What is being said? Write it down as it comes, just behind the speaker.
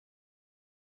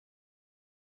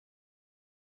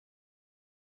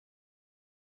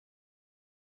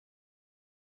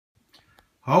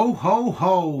Ho, ho,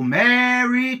 ho!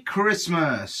 Merry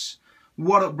Christmas!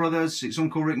 What up, brothers? It's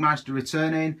Uncle Rick Meister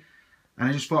returning, and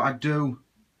I just thought I'd do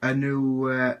a new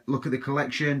look at the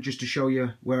collection just to show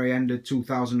you where I ended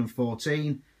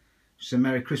 2014. Just a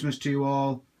Merry Christmas to you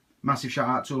all. Massive shout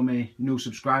out to all my new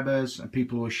subscribers and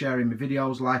people who are sharing my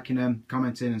videos, liking them,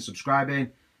 commenting and subscribing.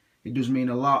 It does mean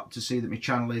a lot to see that my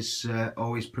channel is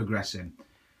always progressing.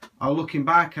 I was looking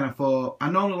back and I thought I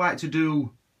normally like to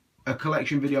do a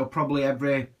collection video probably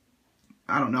every,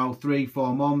 I don't know,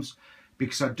 3-4 months,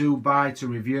 because I do buy to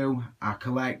review, I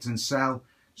collect and sell,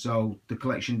 so the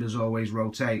collection does always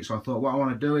rotate. So I thought what I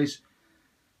want to do is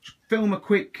film a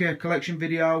quick collection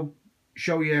video,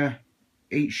 show you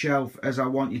each shelf as I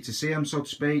want you to see them, so to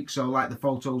speak. So like the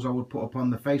photos I would put up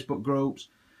on the Facebook groups,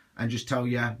 and just tell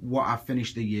you what I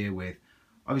finished the year with.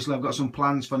 Obviously I've got some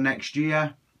plans for next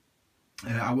year.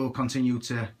 I will continue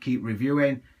to keep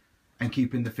reviewing and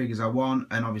keeping the figures I want,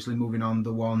 and obviously moving on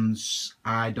the ones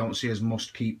I don't see as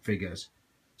must keep figures.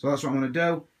 So that's what I'm going to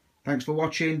do. Thanks for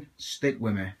watching, stick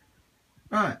with me.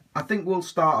 Right, I think we'll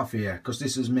start off here because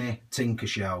this is my Tinker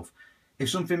shelf. If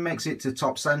something makes it to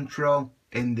top central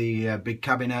in the big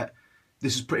cabinet,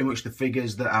 this is pretty much the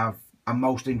figures that I'm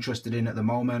most interested in at the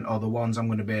moment, or the ones I'm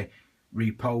going to be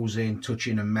reposing,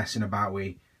 touching and messing about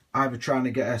with. Either trying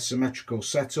to get a symmetrical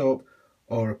setup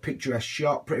or a picturesque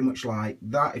shot, pretty much like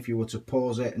that if you were to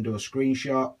pause it and do a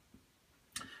screenshot,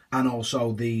 and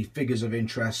also the figures of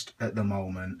interest at the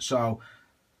moment. So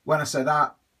when I say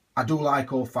that, I do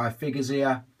like all 5 figures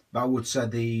here, but I would say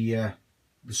the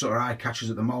sort of eye catchers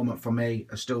at the moment for me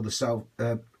are still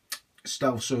the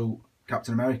stealth suit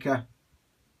Captain America,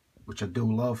 which I do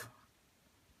love,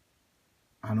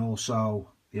 and also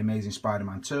the Amazing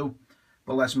Spider-Man 2.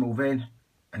 But let's move in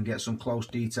and get some close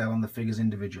detail on the figures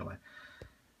individually.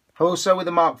 Also with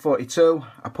the Mark 42,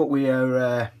 I put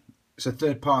here, it's a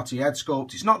third party head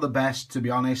sculpt. It's not the best, to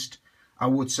be honest. I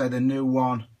would say the new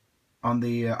one on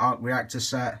the Arc Reactor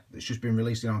set that's just been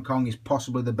released in Hong Kong is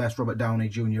possibly the best Robert Downey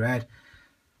Jr. head.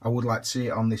 I would like to see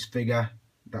it on this figure.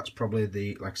 That's probably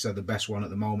the, like I said, the best one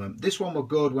at the moment. This one was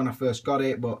good when I first got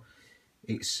it, but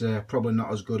it's probably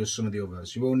not as good as some of the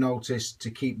others. You will notice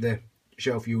to keep the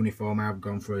shelf uniform, I've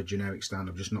gone for a generic stand.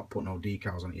 I've just not put no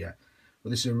decals on it yet. But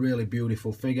this is a really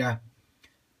beautiful figure.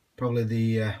 Probably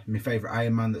the my favourite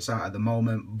Iron Man that's out at the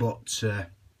moment, but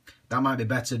that might be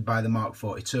bettered by the Mark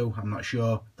 42. I'm not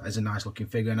sure. That is a nice looking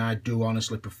figure, and I do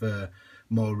honestly prefer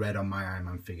more red on my Iron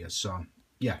Man figures. So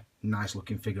yeah, nice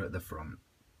looking figure at the front.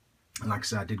 And like I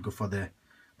said, I did go for the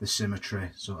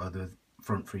symmetry, sort of the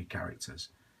front 3 characters.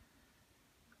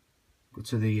 Go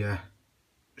to the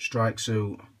strike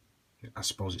suit. I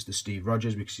suppose it's the Steve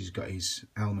Rogers because he's got his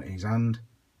helmet in his hand.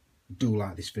 I do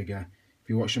like this figure. If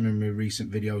you watch some of my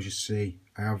recent videos, you see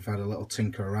I have had a little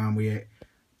tinker around with it.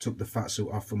 Took the fat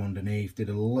suit off from underneath. Did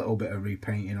a little bit of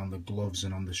repainting on the gloves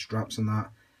and on the straps and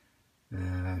that.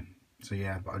 So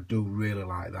yeah, but I do really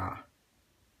like that.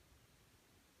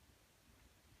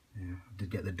 Yeah, I did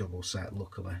get the double set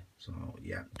luckily. So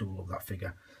yeah, do love that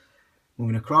figure.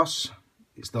 Moving across,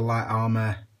 it's the light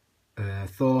armor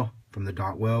Thor from the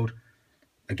Dark World.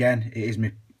 Again, it is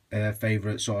my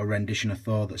favourite sort of rendition of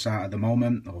Thor that's out at the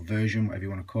moment, or version, whatever you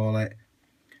want to call it.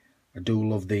 I do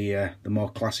love the more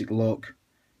classic look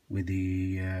with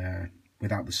the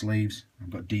without the sleeves. I've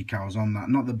got decals on that.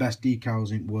 Not the best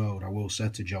decals in the world, I will say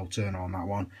to Joe Turner on that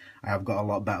one. I have got a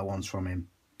lot better ones from him,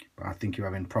 but I think you're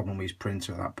having a problem with his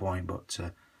printer at that point. But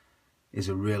it's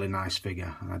a really nice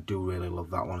figure, and I do really love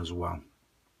that one as well.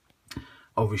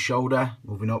 Over his shoulder,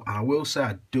 moving up, and I will say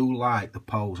I do like the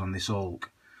pose on this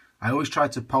Hulk. I always try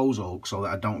to pose Hulk so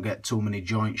that I don't get too many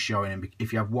joints showing him.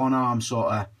 If you have one arm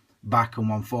sort of back and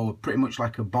one forward, pretty much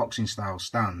like a boxing style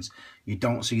stance, you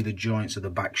don't see the joints of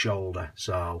the back shoulder,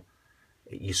 so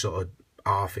you sort of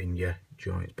halving your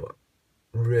joints. But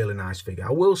really nice figure.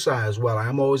 I will say as well, I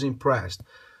am always impressed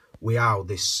with how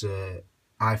this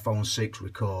iPhone 6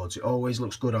 records. It always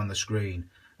looks good on the screen,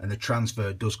 and the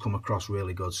transfer does come across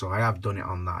really good, so I have done it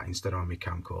on that instead of on my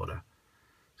camcorder.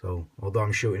 So although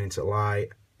I'm shooting into light,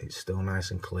 it's still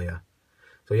nice and clear.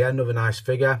 So yeah, another nice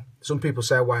figure. Some people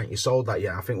say, why haven't you sold that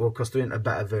yet? I think, well, because there isn't a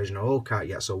better version of Hulk out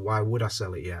yet, so why would I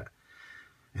sell it yet?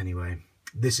 Anyway,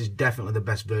 this is definitely the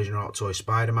best version of Hot Toy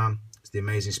Spider-Man. It's the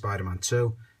Amazing Spider-Man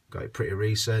 2. Got it pretty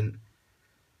recent.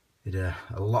 Did a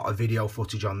lot of video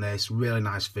footage on this. Really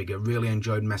nice figure. Really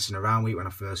enjoyed messing around with it when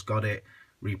I first got it.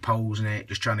 Reposing it,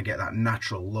 just trying to get that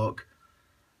natural look.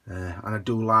 And I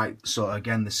do like, sort of,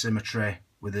 again, the symmetry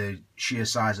with the sheer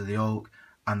size of the Hulk,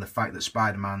 and the fact that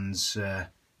Spider-Man's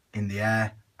in the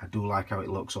air. I do like how it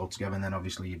looks all together. And then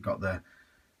obviously you've got the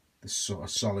sort of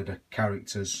solider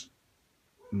characters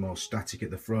more static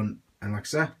at the front. And like I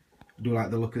said, I do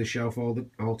like the look of the shelf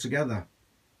all together.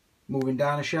 Moving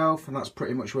down a shelf, and that's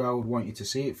pretty much where I would want you to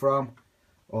see it from,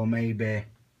 or maybe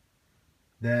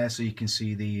there, so you can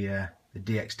see the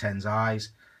DX10's eyes.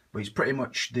 But it's pretty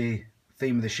much the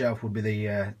theme of the shelf would be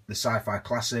the sci-fi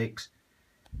classics.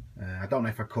 I don't know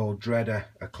if I call Dredd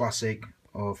a classic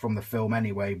or from the film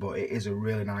anyway, but it is a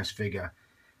really nice figure.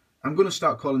 I'm going to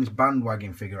start calling this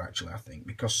bandwagon figure actually, I think,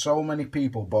 because so many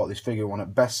people bought this figure, one of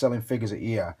the best selling figures at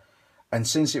year, and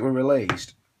since it was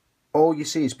released, all you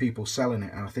see is people selling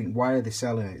it, and I think, why are they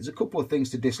selling it? There's a couple of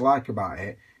things to dislike about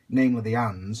it, namely the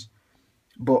hands,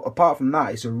 but apart from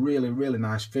that, it's a really, really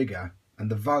nice figure, and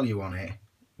the value on it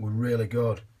was really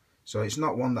good. So it's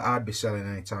not one that I'd be selling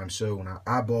anytime soon.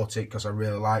 I bought it because I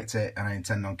really liked it, and I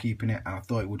intend on keeping it, and I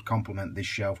thought it would complement this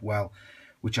shelf well,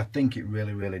 which I think it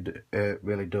really,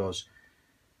 really does.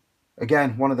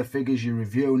 Again, one of the figures you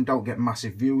review and don't get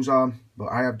massive views on, but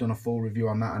I have done a full review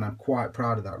on that, and I'm quite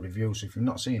proud of that review, so if you've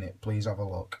not seen it, please have a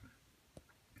look.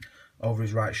 Over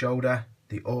his right shoulder,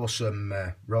 the awesome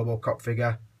Robocop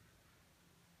figure.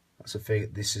 That's a figure.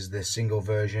 This is the single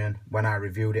version. When I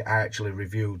reviewed it, I actually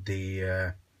reviewed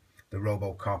the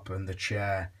Robocop and the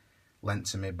chair lent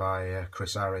to me by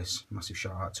Chris Harris. Massive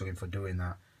shout out to him for doing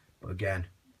that. But again,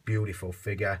 beautiful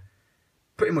figure.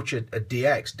 Pretty much a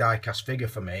DX die-cast figure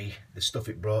for me. The stuff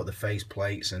it brought, the face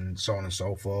plates and so on and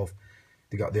so forth.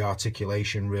 They got the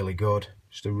articulation really good.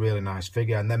 Just a really nice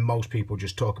figure. And then most people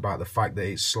just talk about the fact that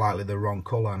it's slightly the wrong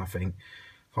colour, and I think,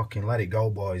 fucking let it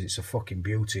go, boys. It's a fucking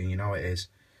beauty, and you know it is.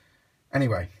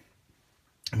 Anyway,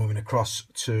 moving across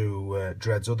to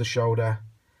Dredd's other shoulder.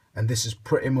 And this is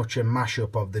pretty much a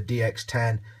mashup of the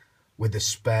DX10 with the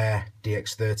spare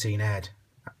DX13 head.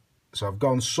 So I've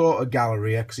gone sort of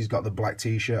gallery because he's got the black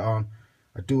t-shirt on.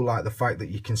 I do like the fact that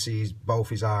you can see both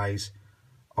his eyes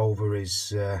over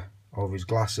his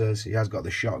glasses. He has got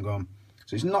the shotgun.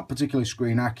 So it's not particularly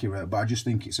screen accurate, but I just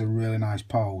think it's a really nice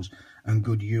pose and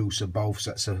good use of both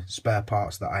sets of spare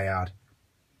parts that I had.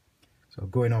 So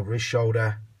going over his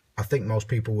shoulder, I think most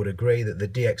people would agree that the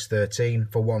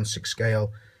DX13 for 1/6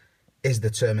 scale is the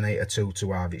Terminator 2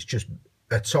 to have. It's just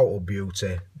a total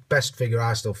beauty. Best figure,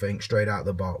 I still think, straight out of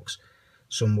the box.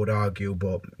 Some would argue,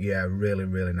 but yeah, really,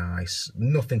 really nice.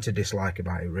 Nothing to dislike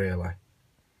about it, really.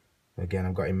 Again,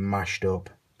 I've got him mashed up,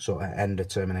 sort of end of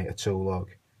Terminator 2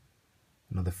 look.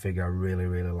 Another figure I really,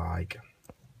 really like.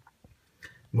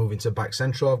 Moving to back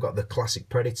central, I've got the classic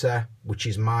Predator, which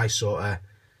is my sort of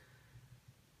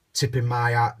tipping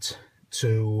my hat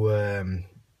to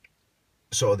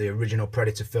sort of the original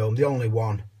Predator film. The only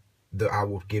one that I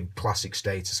would give classic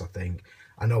status, I think.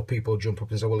 I know people jump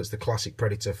up and say, well, it's the classic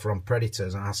Predator from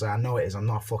Predators, and I say, I know it is, I'm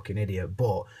not a fucking idiot,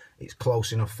 but it's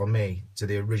close enough for me to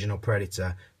the original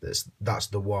Predator that's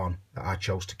the one that I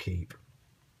chose to keep.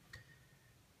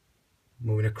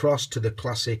 Moving across to the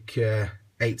classic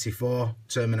 84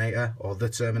 Terminator, or the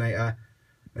Terminator,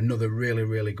 another really,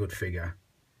 really good figure.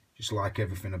 Just like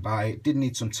everything about it. Did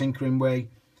need some tinkering with,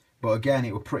 but again,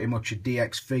 it was pretty much a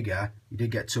DX figure. You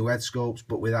did get 2 head sculpts,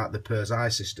 but without the Per's eye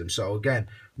system. So again,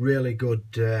 really good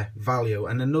value.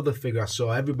 And another figure I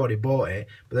saw, everybody bought it,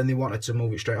 but then they wanted to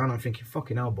move it straight on. I'm thinking,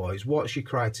 fucking hell, boys, what's your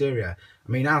criteria?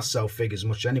 I mean, I'll sell figures as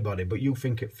much as anybody, but you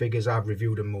think at figures I've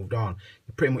reviewed and moved on.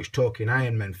 You're pretty much talking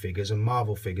Iron Man figures and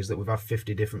Marvel figures that we've had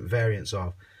 50 different variants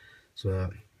of. So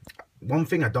one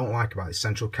thing I don't like about this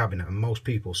central cabinet, and most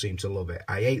people seem to love it,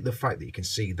 I hate the fact that you can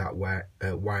see that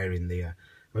wire in there.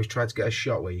 I always try to get a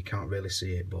shot where you can't really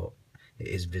see it, but it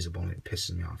is visible and it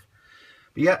pisses me off.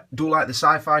 But yeah, do like the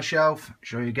sci-fi shelf.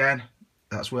 Show you again.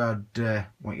 That's where I'd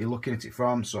want you looking at it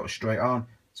from, sort of straight on.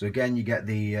 So again, you get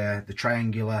the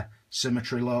triangular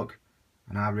symmetry look,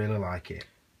 and I really like it.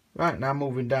 Right, now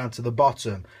moving down to the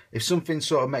bottom. If something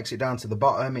sort of makes it down to the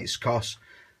bottom, it's because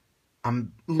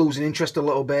I'm losing interest a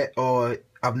little bit, or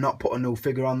I've not put a new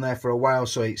figure on there for a while,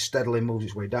 so it steadily moves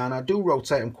its way down. I do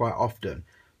rotate them quite often,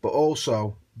 but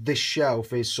also this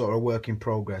shelf is sort of work in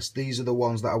progress. These are the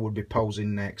ones that I would be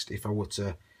posing next if I were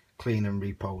to clean and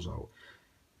repose out.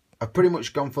 I've pretty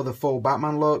much gone for the full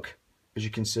Batman look. As you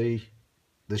can see,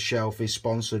 the shelf is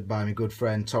sponsored by my good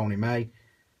friend Tony May.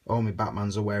 All my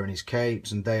Batmans are wearing his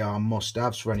capes, and they are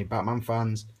must-haves for any Batman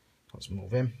fans. Let's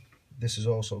move in. This has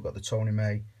also got the Tony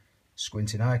May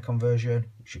squinting eye conversion,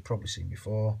 which you've probably seen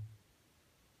before.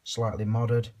 Slightly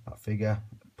modded, that figure.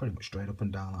 Pretty much straight up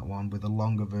and down, that one, with a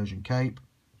longer version cape.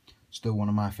 Still one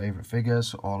of my favourite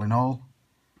figures, all in all.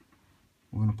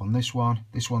 Moving up on this one.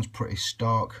 This one's pretty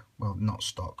stock. Well, not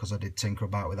stock, because I did tinker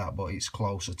about with that, but it's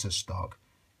closer to stock.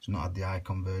 It's not had the eye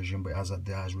conversion, but it has had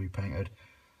the eyes repainted.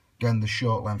 Again, the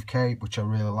short length cape, which I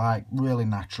really like, really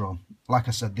natural. Like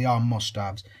I said, they are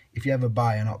must-haves. If you ever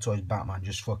buy an Hot Toys Batman,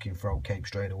 just fucking throw cape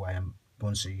straight away and go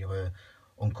and see your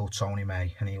Uncle Tony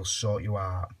May, and he'll sort you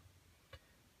out.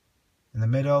 In the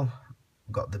middle,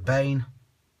 we've got the Bane.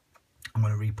 I'm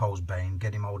going to repose Bane,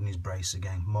 get him holding his brace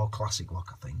again. More classic look,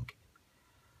 I think.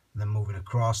 And then moving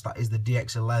across, that is the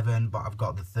DX11, but I've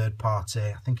got the third party.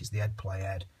 I think it's the head play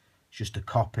head. It's just a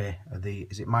copy of the,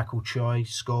 is it Michael Choi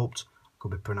sculpt?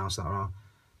 Could be pronounced that wrong.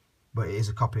 But it is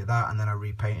a copy of that, and then I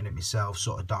repainted it myself,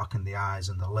 sort of darkened the eyes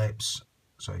and the lips,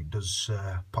 so it does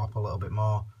pop a little bit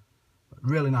more.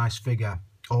 Really nice figure,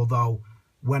 although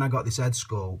when I got this head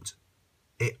sculpt,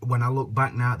 when I look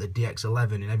back now at the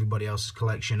DX11 in everybody else's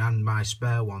collection and my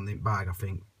spare one in the bag, I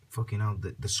think, fucking hell,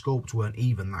 the sculpts weren't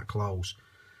even that close.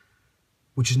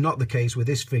 Which is not the case with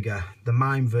this figure. The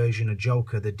mime version of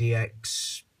Joker, the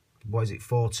DX, what is it,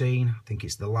 14? I think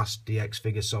it's the last DX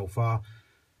figure so far.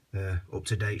 Up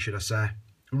to date, should I say.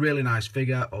 Really nice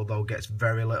figure, although gets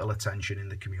very little attention in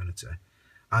the community.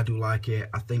 I do like it.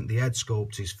 I think the head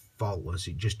sculpt is faultless.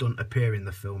 It just doesn't appear in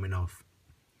the film enough.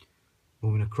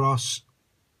 Moving across,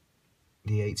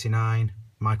 the 89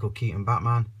 Michael Keaton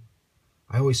Batman.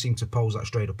 I always seem to pose that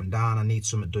straight up and down. I need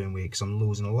something doing with it because I'm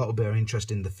losing a little bit of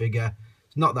interest in the figure.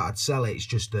 It's not that I'd sell it, it's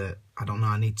just that, I don't know,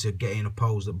 I need to get in a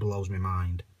pose that blows my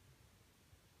mind.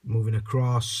 Moving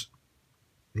across,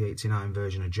 the 89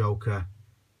 version of Joker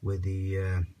with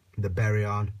the berry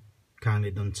on,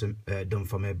 kindly done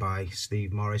for me by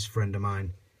Steve Morris, friend of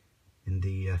mine in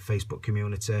the Facebook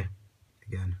community.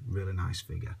 Again, really nice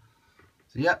figure.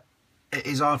 So yeah, it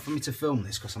is hard for me to film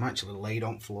this because I'm actually laid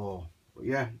on floor. But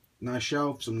yeah, nice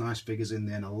shelf, some nice figures in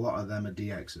there, and a lot of them are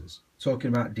DXs. Talking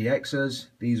about DXs,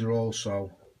 these are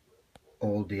also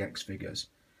all DX figures.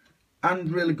 And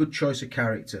really good choice of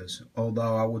characters,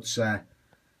 although I would say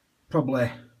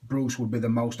probably Bruce would be the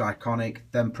most iconic,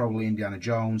 then probably Indiana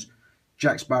Jones.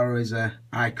 Jack Sparrow is an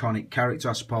iconic character,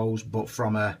 I suppose, but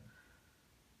from a,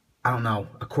 I don't know,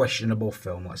 a questionable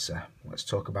film, let's say. Let's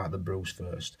talk about the Bruce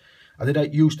first. I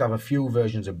used to have a few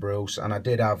versions of Bruce, and I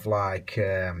did have like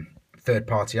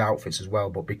third-party outfits as well,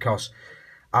 but because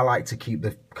I like to keep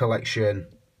the collection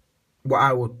what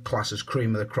I would class as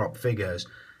cream of the crop figures,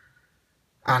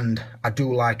 and I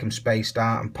do like them spaced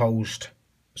out and posed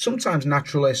sometimes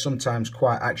naturally, sometimes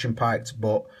quite action-packed,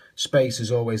 but space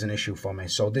is always an issue for me.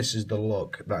 So this is the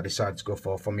look that I decided to go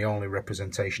for my only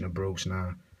representation of Bruce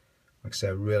now. Like I say,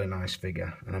 a really nice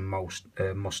figure and a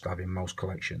must-have in most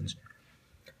collections.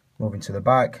 Moving to the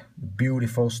back,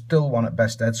 beautiful, still one at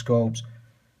best head sculpts.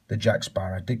 The Jack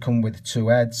Sparrow did come with 2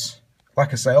 heads.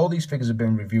 Like I say, all these figures have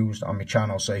been reviewed on my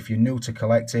channel, so if you're new to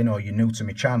collecting or you're new to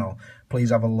my channel,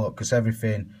 please have a look, because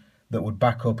everything that would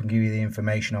back up and give you the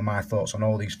information on my thoughts on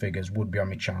all these figures would be on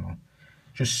my channel.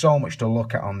 Just so much to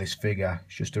look at on this figure.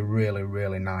 It's just a really,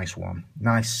 really nice one.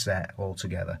 Nice set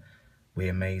altogether. With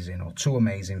amazing, or 2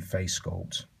 amazing face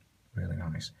sculpts. Really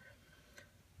nice.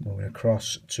 Moving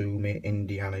across to me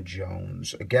Indiana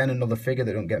Jones. Again, another figure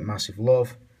that don't get massive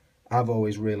love. I've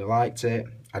always really liked it.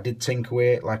 I did tinker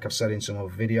with it, like I've said in some other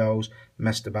videos.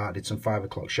 Messed about, did some 5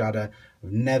 o'clock shadow.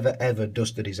 I've never ever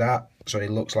dusted his hat, so he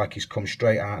looks like he's come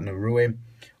straight out in a ruin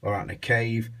or out in a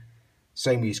cave.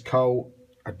 Same with his coat.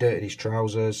 I dirtied his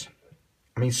trousers.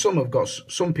 I mean,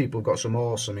 some people have got some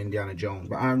awesome Indiana Jones,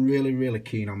 but I'm really, really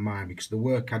keen on mine because the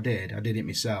work I did it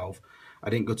myself. I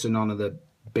didn't go to none of the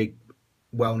big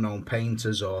well-known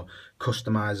painters or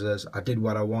customizers. I did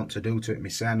what I want to do to it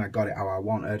myself, and I got it how I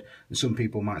wanted. And some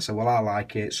people might say, well, I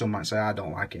like it. Some might say I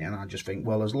don't like it, and I just think,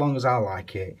 well, as long as I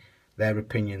like it, their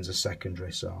opinions are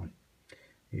secondary. So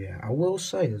yeah, I will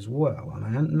say as well, and I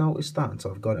hadn't noticed that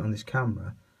until I've got it on this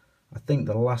camera, I think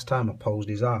the last time I posed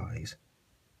his eyes,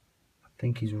 I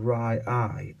think his right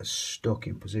eye is stuck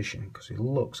in position because he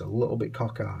looks a little bit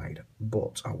cockeyed,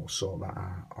 but I will sort that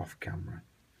out off camera.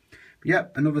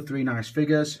 Yep, another 3 nice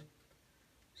figures.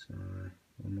 So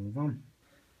we'll move on.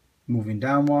 Moving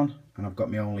down one, and I've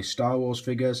got my only Star Wars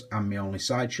figures and my only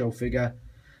Sideshow figure.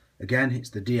 Again,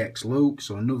 it's the DX Luke,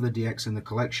 so another DX in the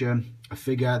collection. A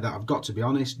figure that I've got to be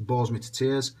honest, bores me to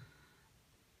tears.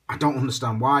 I don't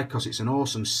understand why, because it's an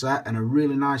awesome set and a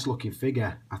really nice looking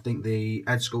figure. I think the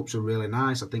head sculpts are really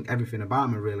nice. I think everything about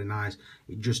them are really nice.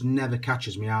 It just never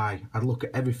catches my eye. I'd look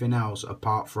at everything else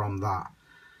apart from that.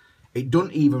 It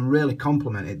doesn't even really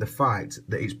compliment it, the fact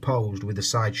that it's posed with the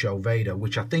Sideshow Vader,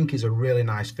 which I think is a really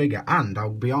nice figure. And I'll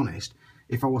be honest,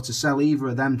 if I were to sell either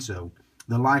of them two,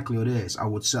 the likelihood is I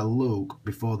would sell Luke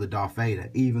before the Darth Vader,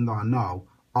 even though I know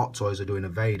Hot Toys are doing a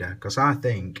Vader, because I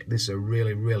think this is a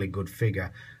really, really good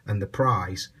figure, and the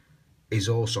price is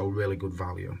also really good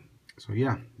value. So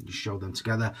yeah, just show them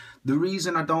together. The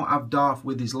reason I don't have Darth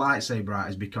with his lightsaber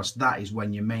out is because that is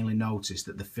when you mainly notice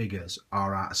that the figures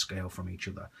are out of scale from each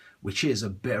other, which is a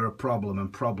bit of a problem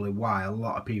and probably why a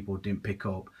lot of people didn't pick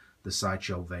up the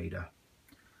Sideshow Vader.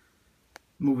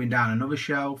 Moving down another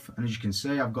shelf, and as you can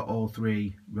see, I've got all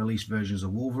 3 released versions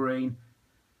of Wolverine,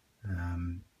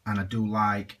 and I do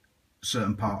like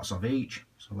certain parts of each,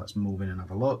 so let's move in and have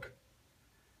a look.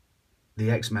 The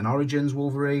X-Men Origins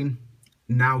Wolverine,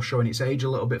 now showing its age a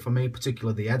little bit for me,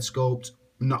 particularly the head sculpt,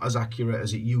 not as accurate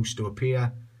as it used to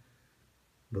appear,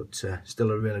 but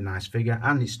still a really nice figure,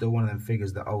 and it's still one of them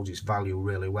figures that holds its value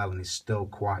really well and is still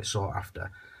quite sought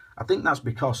after. I think that's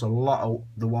because a lot of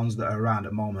the ones that are around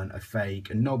at the moment are fake,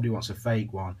 and nobody wants a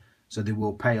fake one, so they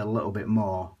will pay a little bit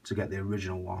more to get the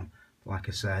original one. Like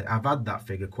I said, I've had that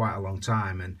figure quite a long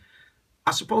time, and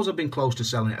I suppose I've been close to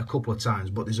selling it a couple of times,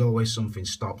 but there's always something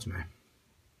stopped me.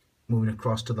 Moving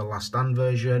across to the Last Stand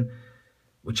version,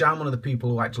 which I'm one of the people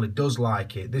who actually does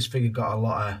like it. This figure got a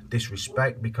lot of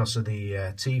disrespect because of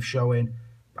the teeth showing,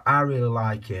 but I really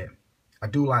like it. I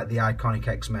do like the iconic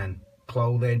X-Men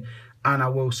clothing, and I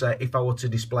will say if I were to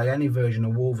display any version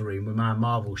of Wolverine with my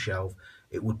Marvel shelf,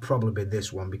 it would probably be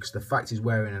this one, because the fact he's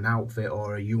wearing an outfit,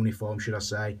 or a uniform should I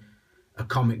say, a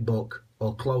comic book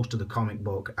or close to the comic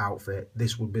book outfit,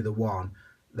 this would be the one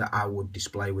that I would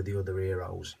display with the other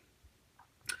heroes.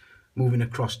 Moving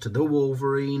across to the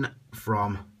Wolverine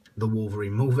from the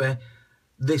Wolverine movie.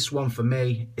 This one for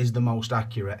me is the most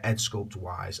accurate head sculpt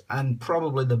wise, and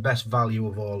probably the best value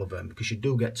of all of them, because you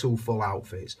do get 2 full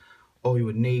outfits. All you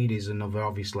would need is another,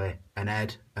 obviously, an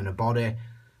head and a body,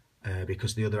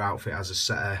 because the other outfit has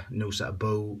a new set of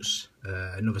boots,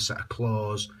 another set of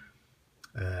claws.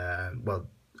 Well,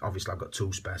 obviously I've got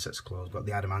 2 spare sets of claws. I've got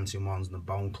the adamantium ones and the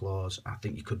bone claws. I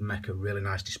think you could make a really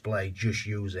nice display just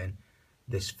using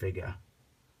this figure.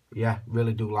 Yeah,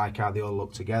 really do like how they all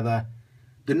look together.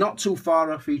 They're not too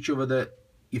far off each other that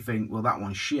you think, well, that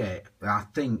one's shit. But I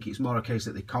think it's more a case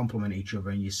that they complement each other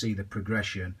and you see the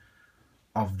progression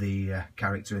of the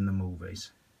character in the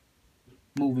movies.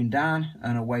 Moving down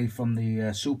and away from the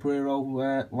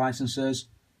superhero licenses,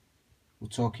 we're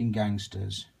talking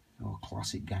gangsters, or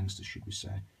classic gangsters should we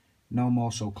say. No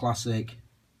more so classic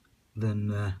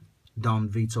than Don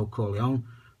Vito Corleone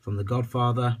from The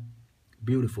Godfather.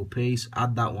 Beautiful piece.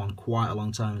 Had that one quite a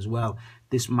long time as well.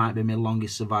 This might be my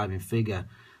longest surviving figure,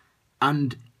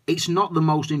 and it's not the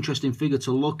most interesting figure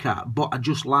to look at, but I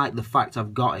just like the fact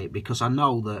I've got it, because I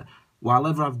know that while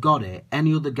ever I've got it,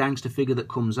 any other gangster figure that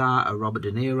comes out, a Robert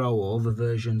De Niro or other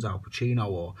versions, Al Pacino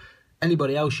or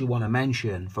anybody else you want to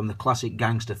mention from the classic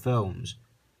gangster films,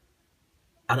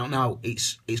 I don't know,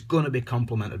 it's going to be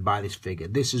complemented by this figure.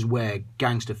 This is where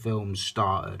gangster films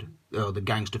started, or the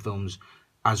gangster films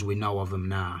as we know of them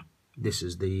now. This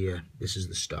is the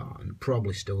start, and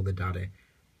probably still the daddy.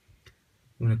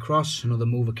 Going across, another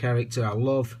mover character I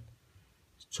love.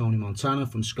 It's Tony Montana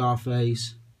from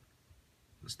Scarface.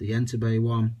 That's the Entebbe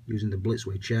one, using the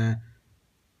Blitzway chair.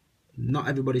 Not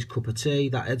everybody's cup of tea,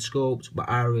 that head sculpt, but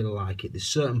I really like it. There's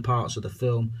certain parts of the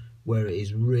film where it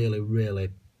is really, really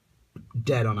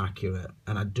dead on accurate,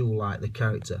 and I do like the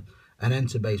character. And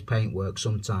Entebbe's paintwork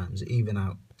sometimes even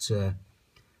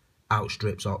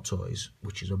outstrips Hot Toys,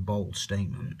 which is a bold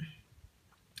statement.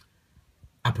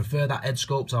 I prefer that head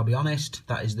sculpt, I'll be honest.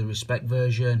 That is the Respect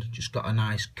version. Just got a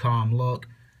nice calm look.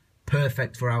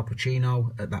 Perfect for Al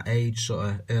Pacino at that age, sort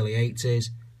of early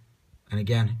 80s. And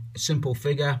again, a simple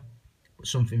figure, but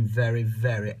something very,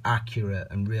 very accurate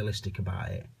and realistic about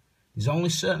it. There's only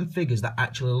certain figures that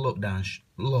actually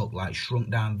look like shrunk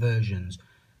down versions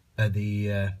of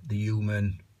the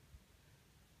human,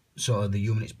 sort of the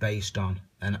human it's based on.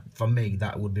 And for me,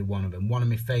 that would be one of them. One of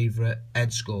my favourite head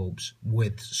sculpts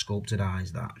with sculpted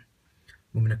eyes, that.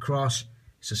 Moving across,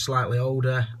 it's a slightly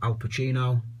older Al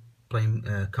Pacino playing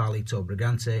Carlito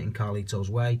Brigante in Carlito's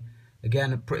Way.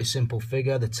 Again, a pretty simple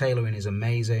figure. The tailoring is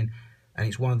amazing, and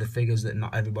it's one of the figures that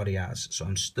not everybody has. So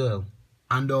I'm still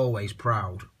and always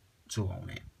proud to own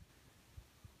it.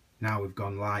 Now we've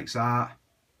gone lights art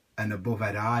and above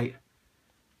head height,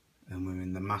 and we're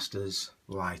in the Master's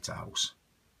Lighthouse.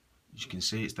 As you can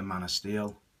see, it's the Man of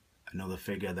Steel, another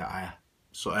figure that I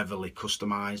so heavily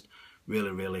customised.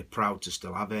 Really, really proud to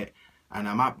still have it. And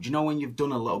do you know when you've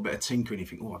done a little bit of tinkering, you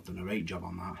think, oh, I've done a great job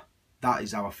on that. That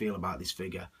is how I feel about this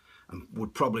figure, and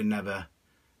would probably never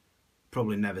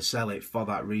sell it for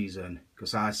that reason,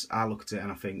 because I look at it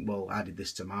and I think, well, I did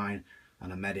this to mine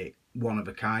and I made it one of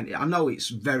a kind. I know it's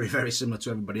very, very similar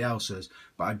to everybody else's,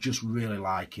 but I just really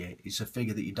like it. It's a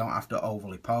figure that you don't have to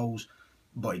overly pose,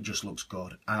 but it just looks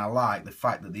good. And I like the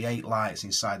fact that the 8 lights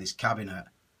inside this cabinet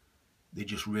they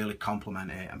just really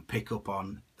complement it and pick up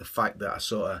on the fact that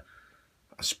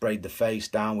I sprayed the face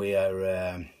down with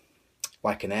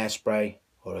like an airspray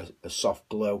or a soft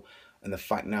glue, and the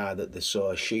fact now that the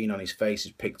sort of sheen on his face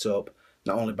is picked up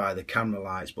not only by the camera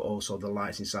lights but also the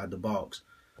lights inside the box.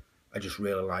 I just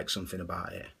really like something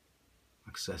about it.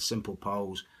 Like I said, simple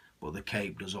pose, but the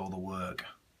cape does all the work.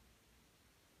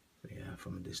 But yeah,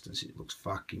 from a distance it looks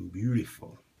fucking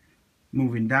beautiful.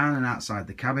 Moving down and outside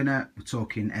the cabinet, we're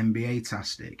talking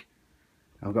NBA-tastic.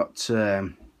 I've got, I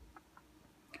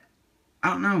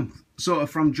don't know, sort of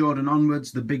from Jordan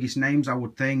onwards, the biggest names I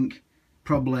would think,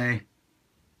 probably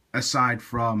aside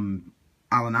from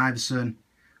Allen Iverson,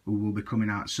 who will be coming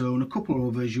out soon. A couple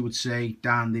of others you would say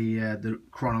down the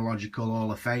chronological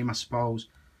Hall of Fame, I suppose.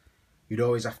 You'd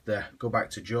always have to go back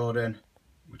to Jordan,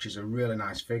 which is a really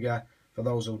nice figure. For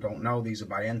those who don't know, these are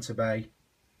by Enterbay.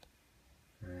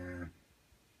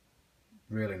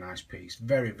 Really nice piece,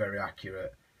 very, very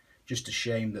accurate. Just a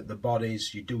shame that the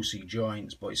bodies, you do see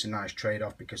joints, but it's a nice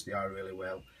trade-off because they are really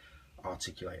well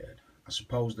articulated. I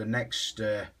suppose the next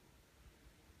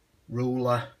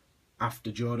ruler after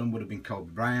Jordan would have been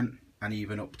Kobe Bryant, and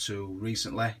even up to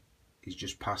recently, he's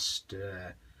just passed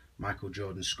Michael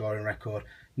Jordan's scoring record.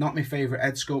 Not my favourite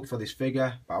head sculpt for this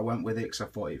figure, but I went with it because I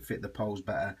thought it fit the pose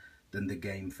better than the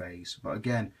game face. But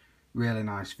again, really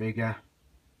nice figure.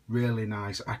 Really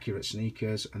nice, accurate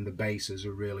sneakers, and the bases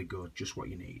are really good, just what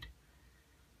you need.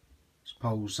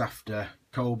 Suppose after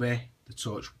Kobe, the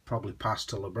torch would probably pass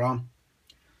to LeBron.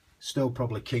 Still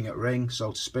probably king at ring,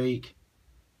 so to speak.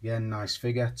 Again, nice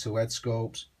figure, 2 head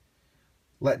sculpts.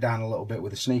 Let down a little bit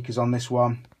with the sneakers on this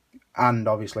one, and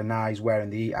obviously now he's wearing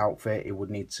the Heat outfit. He would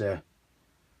need to,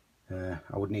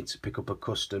 I would need to pick up a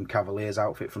custom Cavaliers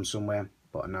outfit from somewhere,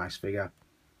 but a nice figure.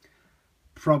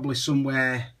 Probably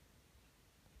somewhere,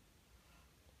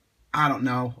 I don't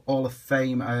know, Hall of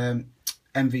Fame,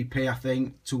 MVP I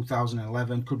think,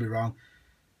 2011, could be wrong.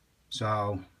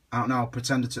 So, I don't know,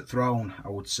 pretender to throne, I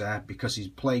would say, because he's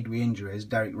plagued with injuries,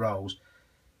 Derrick Rose,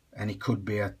 and he could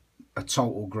be a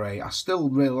total great. I still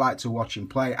really like to watch him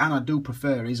play, and I do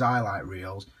prefer his highlight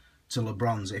reels to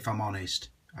LeBron's, if I'm honest.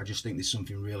 I just think there's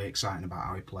something really exciting about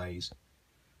how he plays.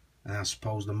 And I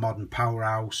suppose the modern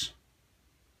powerhouse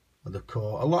of the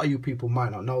court. A lot of you people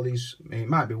might not know these. It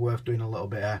might be worth doing a little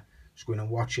bit of just going and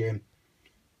watch him.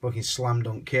 Fucking slam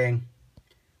dunk king,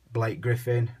 Blake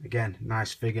Griffin. Again,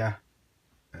 nice figure.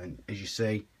 And as you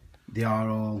see, they are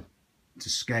all to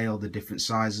scale, the different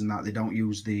sizes and that. They don't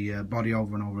use the body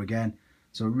over and over again.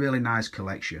 So a really nice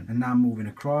collection. And now moving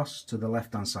across to the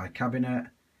left hand side cabinet.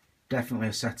 Definitely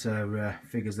a set of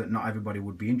figures that not everybody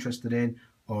would be interested in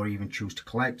or even choose to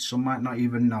collect. Some might not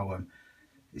even know them.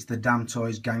 It's the Damn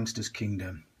Toys Gangsters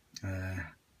Kingdom.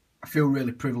 I feel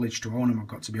really privileged to own them, I've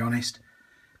got to be honest.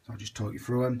 So I'll just talk you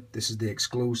through them. This is the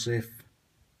exclusive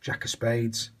Jack of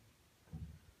Spades.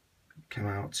 Came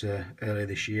out earlier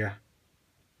this year.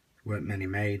 Weren't many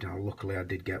made. Luckily I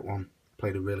did get one.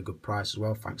 Paid a really good price as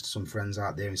well, thanks to some friends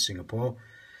out there in Singapore.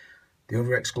 The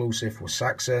other exclusive was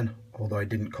Saxon, although it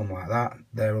didn't come like that.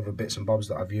 There are other bits and bobs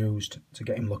that I've used to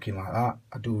get him looking like that.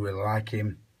 I do really like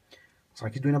him. It's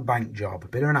like he's doing a bank job, a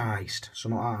bit of an heist,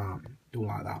 something like that. Do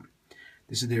like that.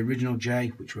 This is the original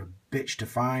J, which were a bitch to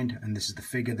find, and this is the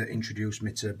figure that introduced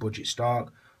me to Budget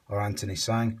Stark or Anthony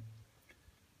Sang.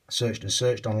 I searched and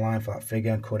searched online for that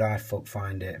figure, and could I fuck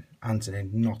find it? Anthony,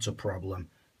 not a problem.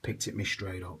 Picked it me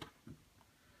straight up.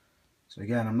 So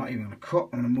again, I'm not even going to cut,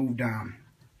 I'm going to move down.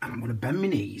 And I'm going to bend my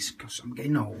knees, because I'm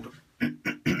getting old.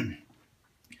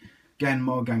 Again,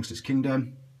 more Gangsters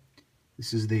Kingdom.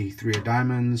 This is the 3 of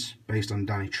Diamonds, based on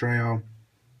Danny Trejo.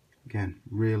 Again,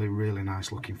 really, really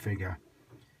nice looking figure.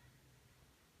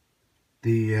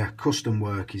 The costume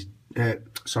work is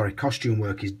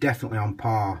definitely on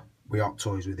par with Hot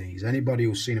Toys with these. Anybody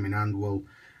who's seen them in hand will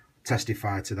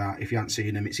testify to that. If you haven't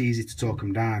seen them, it's easy to talk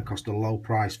them down, because they're low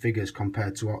price figures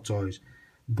compared to Hot Toys.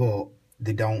 But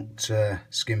they don't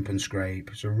skimp and scrape.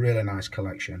 It's a really nice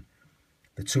collection.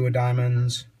 The 2 of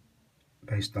Diamonds,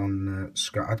 based on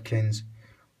Scott Adkins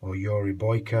or Yuri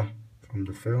Boyka from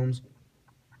the films.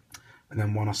 And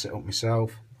then one I set up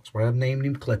myself. That's why I've named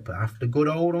him Clipper, after good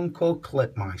old Uncle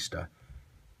Clipmeister.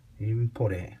 He even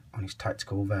put it on his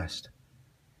tactical vest.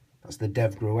 That's the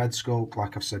Dev Grew head sculpt,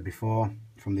 like I've said before,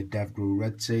 from the Dev Grew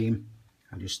Red team.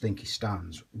 I just think he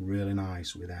stands really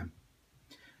nice with them.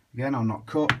 Again, I'll not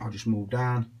cut, I'll just move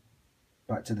down.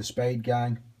 Back to the Spade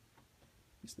gang.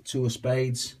 It's the 2 of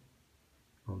Spades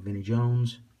of Vinnie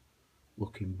Jones.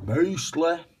 Looking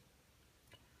beastly.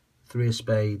 3 of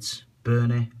Spades,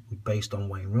 Bernie, based on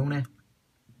Wayne Rooney.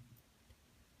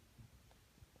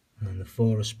 And then the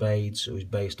 4 of Spades, who is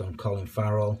based on Colin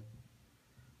Farrell.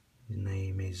 His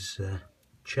name is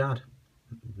Chad,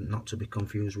 not to be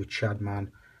confused with Chad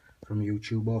Man from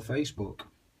YouTube or Facebook.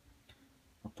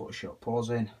 I'll put a short pause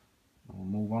in and we'll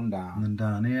move on down. And then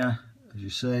down here, as you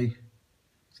see,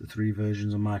 it's the 3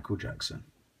 versions of Michael Jackson.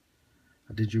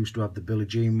 I did used to have the Billie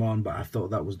Jean one, but I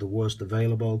thought that was the worst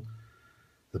available.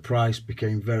 The price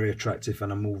became very attractive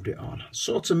and I moved it on.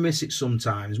 Sort of miss it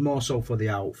sometimes, more so for the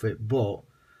outfit, but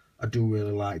I do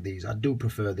really like these. I do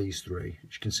prefer these 3.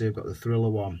 As you can see, I've got the Thriller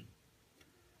one.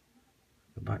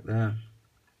 The back there.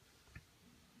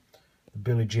 The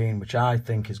Billie Jean, which I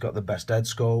think has got the best head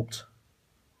sculpt.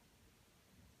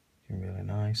 Really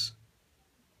nice.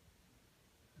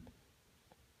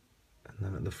 And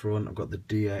then at the front, I've got the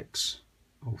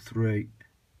DX03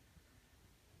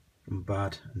 from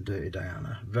Bad and Dirty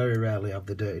Diana. Very rarely have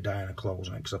the Dirty Diana clothes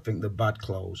on it because I think the Bad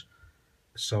clothes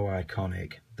are so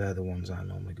iconic. They're the ones I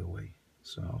normally go with.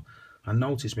 So I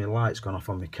noticed my light's gone off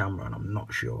on my camera and I'm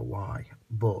not sure why,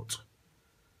 but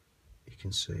you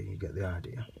can see, you get the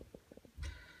idea.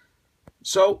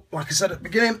 So, like I said at the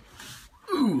beginning,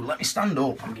 ooh, let me stand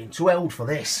up. I'm getting too old for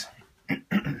this.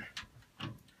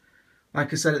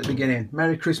 Like I said at the beginning,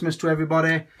 Merry Christmas to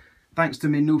everybody. Thanks to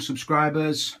my new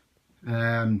subscribers.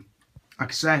 Like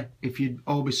I say, if you'd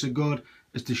all be so good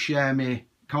as to share my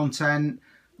content,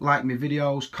 like my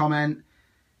videos, comment.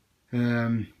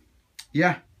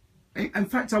 Yeah. In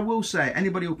fact, I will say,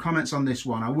 anybody who comments on this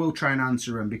one, I will try and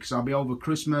answer them because I'll be over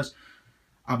Christmas.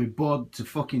 I'll be bored to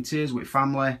fucking tears with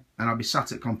family and I'll be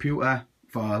sat at computer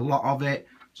for a lot of it,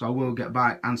 so I will get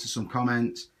back, answer some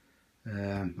comments.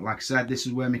 Like I said, this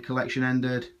is where my collection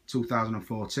ended,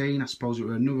 2014. I suppose it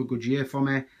was another good year for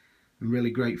me. I'm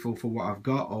really grateful for what I've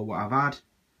got or what I've had.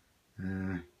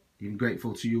 Even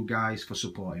grateful to you guys for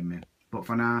supporting me. But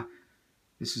for now,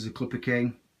 this is a Clipper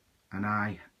King, and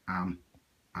I am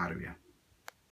out of here.